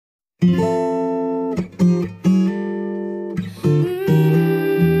What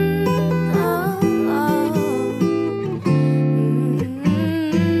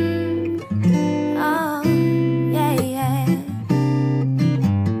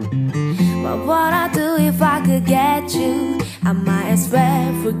I'd do if I could get you, I might as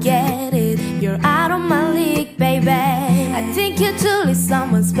well forget it. You're out of my league, baby. I think you're truly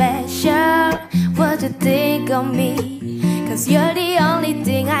someone special. What you think of me? Cause you're the only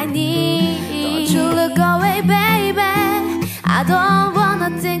thing I need. Don't you look away, baby. I don't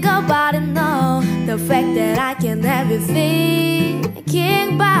wanna think about it, no. The fact that I can have you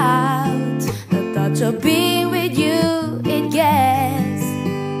thinking about the thought of being with you, it gets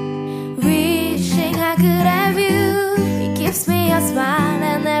wishing I could have you. It gives me a smile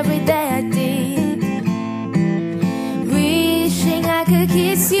and every day I think wishing I could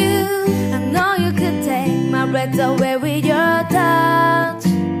kiss you. I know you could take my breath away with your touch.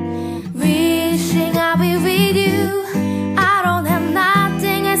 Wishing I'll be with you. I don't have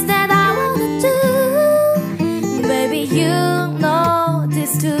nothing else that I wanna do. Baby, you know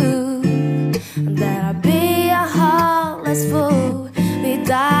this too, that I'll be a heartless fool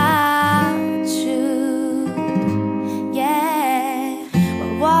without you. Yeah,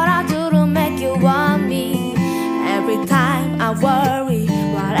 but what I do to make you want me? Every time I worry,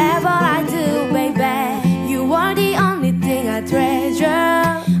 whatever I do, baby, you are the only thing I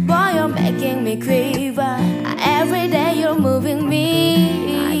treasure. Boy, you're making me quiver. Every day you're moving me.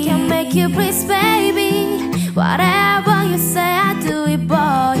 I can make you please, baby. Whatever you say, I do it,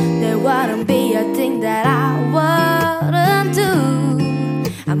 boy. There wouldn't be a thing that I wouldn't do.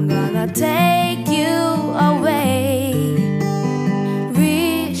 I'm gonna take you away.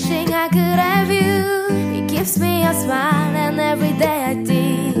 Wishing I could have you. It gives me a smile and every day I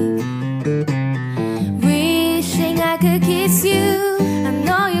think wishing I could kiss you. I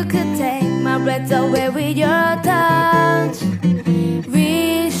know you could take my breath away with your touch.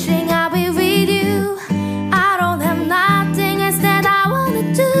 Wishing I'll be with you. I don't have nothing else that I wanna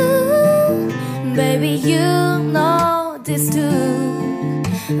do. Baby, you know this too,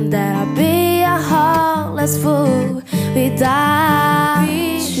 that I'll be a heartless fool without